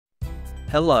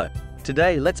Hello.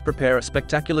 Today let's prepare a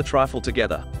spectacular trifle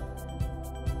together.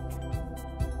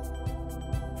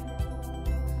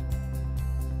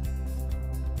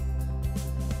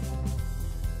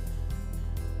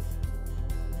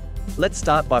 Let's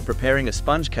start by preparing a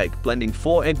sponge cake, blending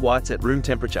 4 egg whites at room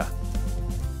temperature.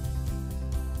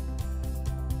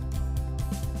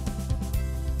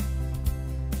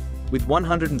 With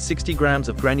 160 grams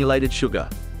of granulated sugar.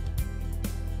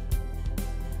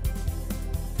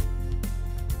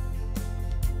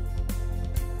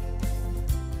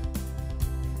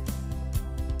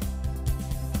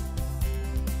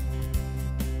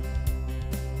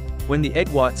 When the egg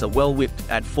whites are well whipped,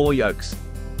 add 4 yolks.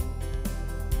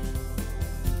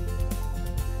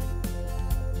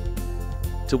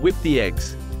 To whip the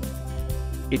eggs,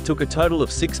 it took a total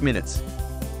of 6 minutes.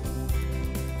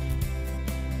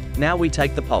 Now we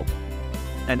take the pulp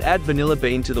and add vanilla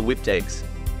bean to the whipped eggs.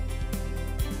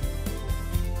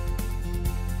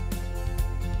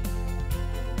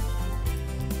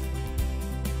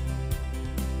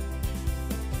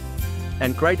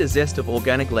 And grate a zest of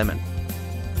organic lemon.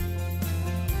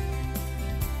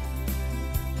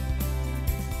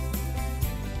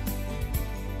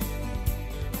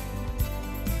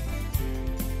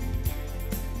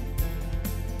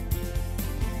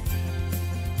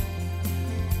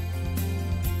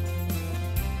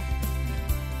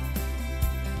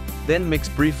 Then mix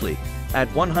briefly.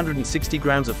 Add 160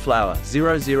 grams of flour,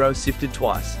 00 sifted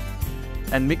twice.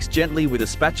 And mix gently with a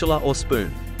spatula or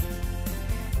spoon.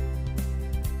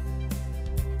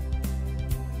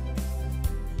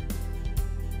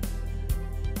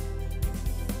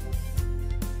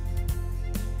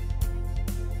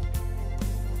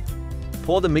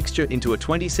 Pour the mixture into a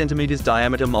 20 cm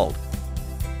diameter mold.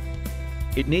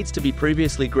 It needs to be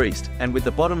previously greased and with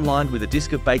the bottom lined with a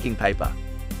disc of baking paper.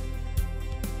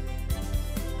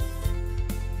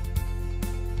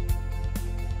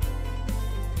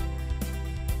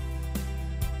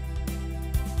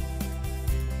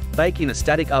 Bake in a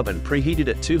static oven preheated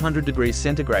at 200 degrees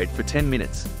centigrade for 10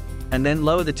 minutes, and then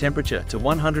lower the temperature to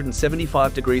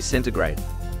 175 degrees centigrade,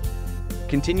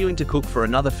 continuing to cook for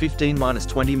another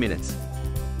 15–20 minutes.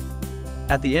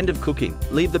 At the end of cooking,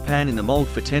 leave the pan in the mold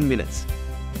for 10 minutes,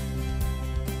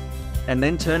 and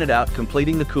then turn it out,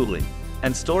 completing the cooling,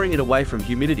 and storing it away from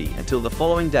humidity until the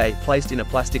following day, placed in a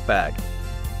plastic bag.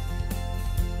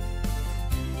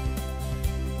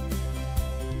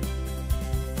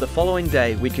 The following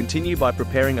day we continue by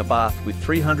preparing a bath with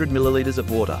 300 milliliters of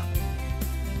water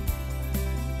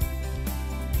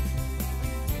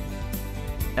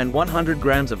and 100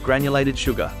 grams of granulated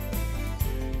sugar.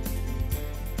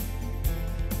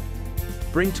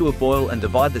 Bring to a boil and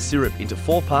divide the syrup into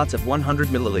 4 parts of 100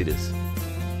 milliliters.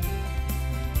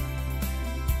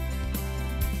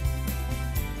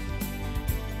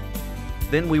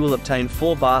 Then we will obtain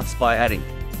 4 baths by adding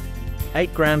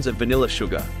 8 grams of vanilla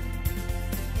sugar,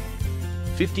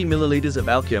 50 milliliters of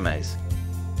Alchermes,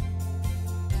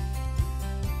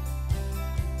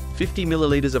 50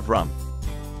 milliliters of rum,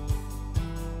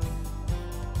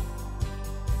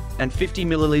 and 50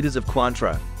 milliliters of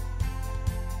Cointreau.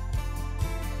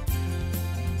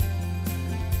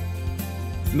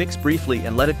 Mix briefly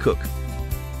and let it cook.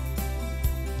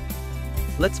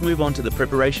 Let's move on to the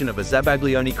preparation of a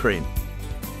zabaglione cream.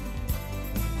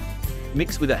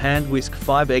 Mix with a hand whisk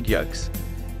 5 egg yolks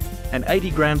and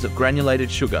 80 grams of granulated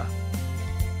sugar.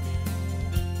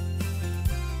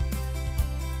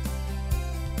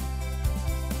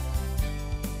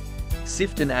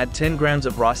 Sift and add 10 grams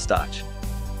of rice starch.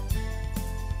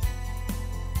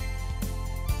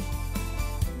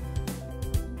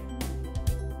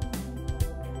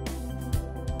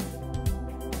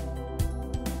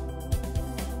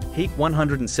 Heat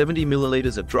 170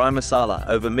 milliliters of dry masala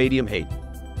over medium heat,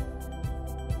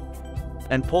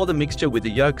 and pour the mixture with the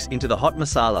yolks into the hot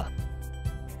masala.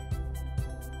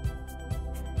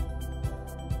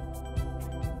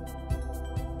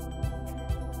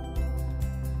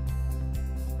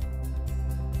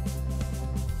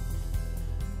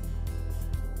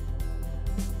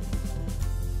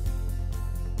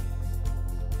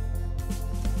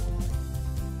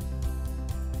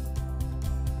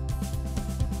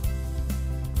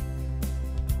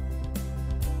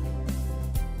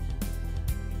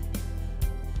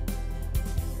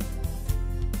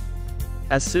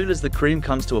 As soon as the cream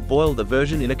comes to a boil, the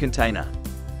version in a container.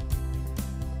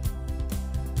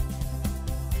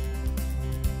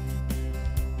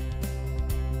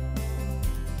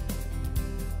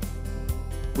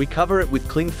 We cover it with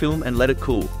cling film and let it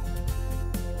cool.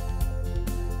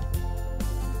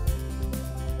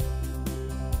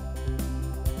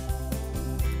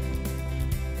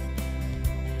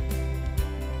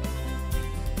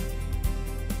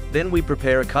 Then we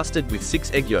prepare a custard with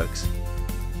 6 egg yolks,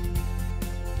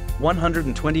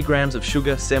 120 grams of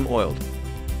sugar sem-oiled,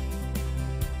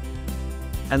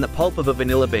 and the pulp of a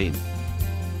vanilla bean.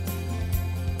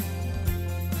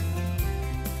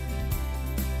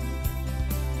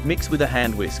 Mix with a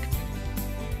hand whisk.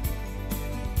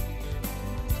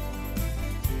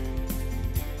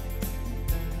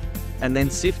 And then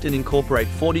sift and incorporate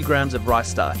 40 grams of rice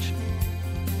starch.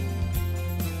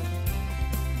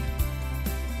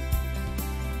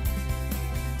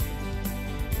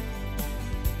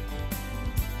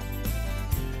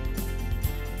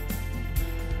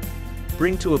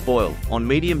 Bring to a boil, on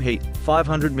medium heat,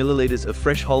 500 milliliters of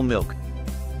fresh whole milk.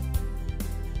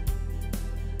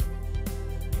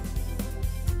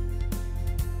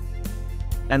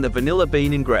 And the vanilla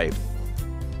bean engraved.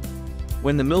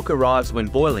 When the milk arrives when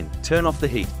boiling, turn off the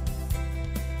heat.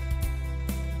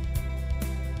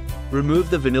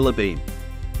 Remove the vanilla bean.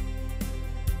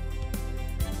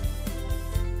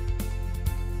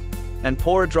 And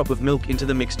pour a drop of milk into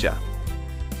the mixture.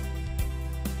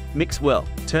 Mix well,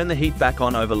 turn the heat back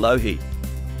on over low heat.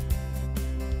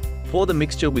 Pour the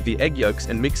mixture with the egg yolks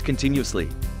and mix continuously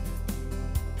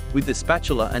with the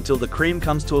spatula until the cream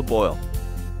comes to a boil.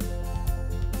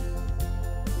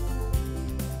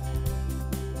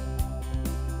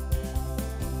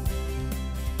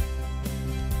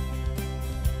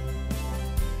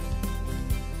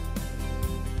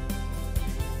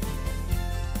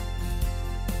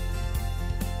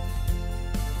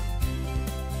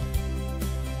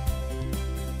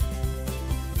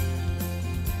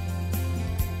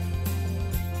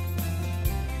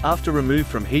 After remove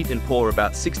from heat and pour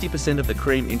about 60% of the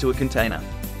cream into a container.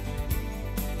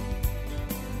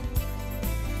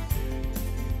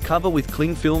 Cover with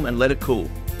cling film and let it cool.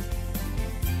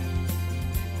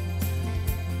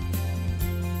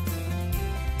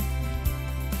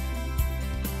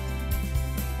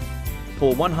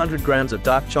 Pour 100 grams of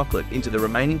dark chocolate into the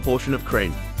remaining portion of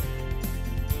cream.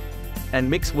 And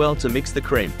mix well to mix the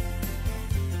cream.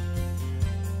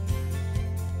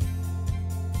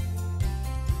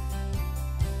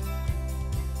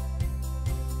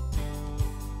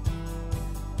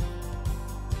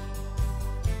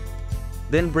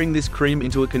 Then bring this cream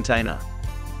into a container.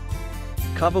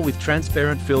 Cover with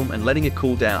transparent film and letting it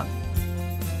cool down.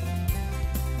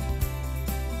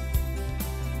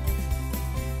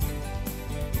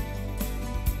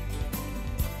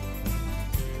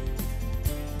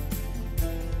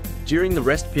 During the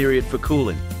rest period for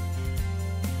cooling,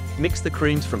 mix the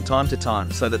creams from time to time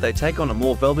so that they take on a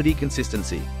more velvety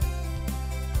consistency.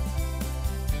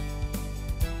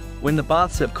 When the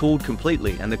baths have cooled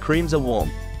completely and the creams are warm,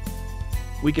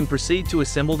 we can proceed to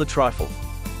assemble the trifle.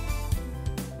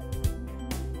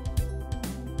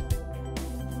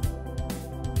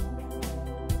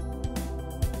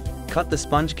 Cut the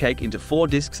sponge cake into 4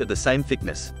 discs of the same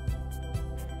thickness.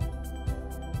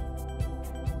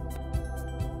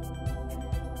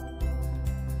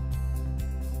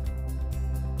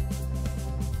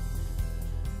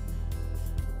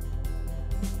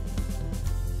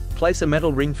 Place a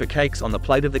metal ring for cakes on the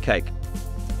plate of the cake.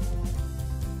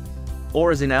 Or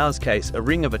as in ours case, a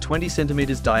ring of a 20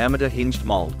 cm diameter hinged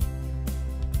mold.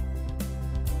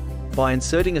 By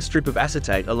inserting a strip of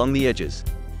acetate along the edges.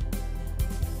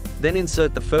 Then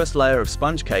insert the first layer of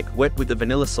sponge cake wet with the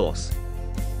vanilla sauce.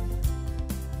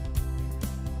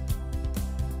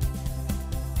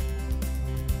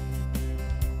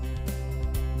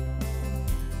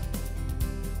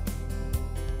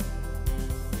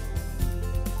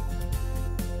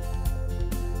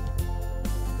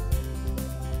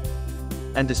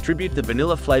 And distribute the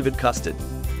vanilla-flavored custard.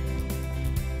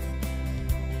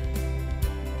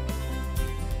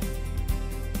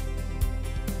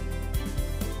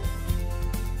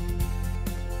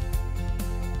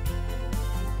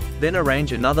 Then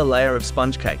arrange another layer of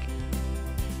sponge cake,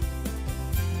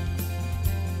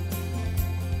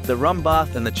 the rum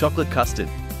bath and the chocolate custard.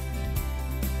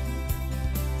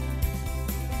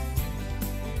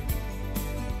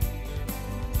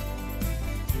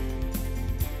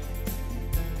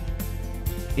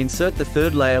 Insert the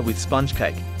third layer with sponge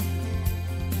cake.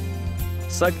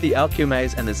 Soak the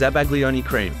Alchermes and the zabaglione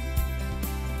cream.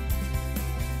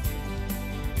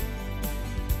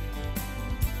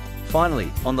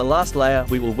 Finally, on the last layer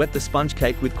we will wet the sponge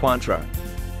cake with Cointreau.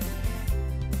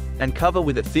 And cover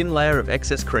with a thin layer of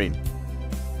excess cream.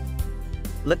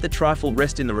 Let the trifle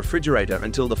rest in the refrigerator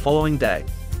until the following day.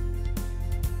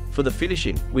 For the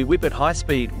finishing, we whip at high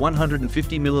speed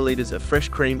 150 milliliters of fresh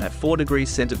cream at 4 degrees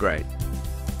centigrade.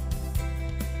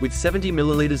 With 70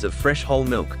 milliliters of fresh whole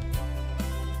milk.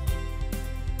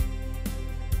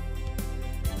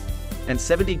 and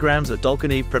 70 grams of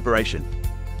Dolkeneve preparation.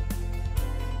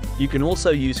 You can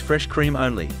also use fresh cream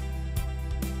only.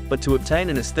 But to obtain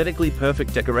an aesthetically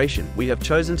perfect decoration, we have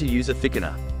chosen to use a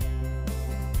thickener.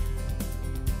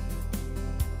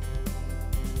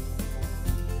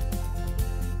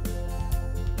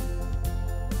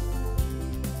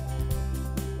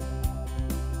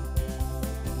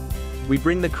 We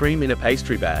bring the cream in a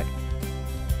pastry bag.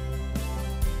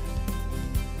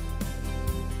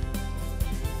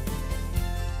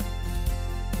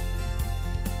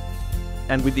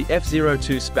 And with the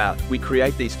F02 spout, we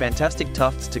create these fantastic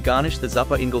tufts to garnish the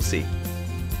Zuppa Inglese.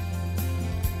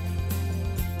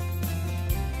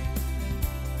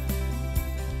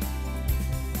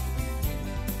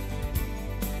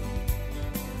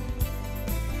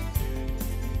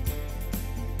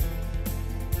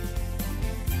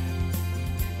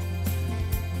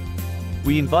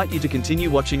 We invite you to continue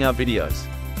watching our videos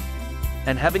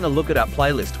and having a look at our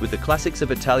playlist with the classics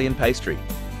of Italian pastry,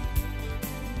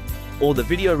 or the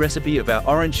video recipe of our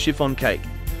orange chiffon cake.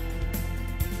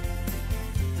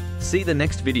 See the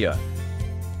next video.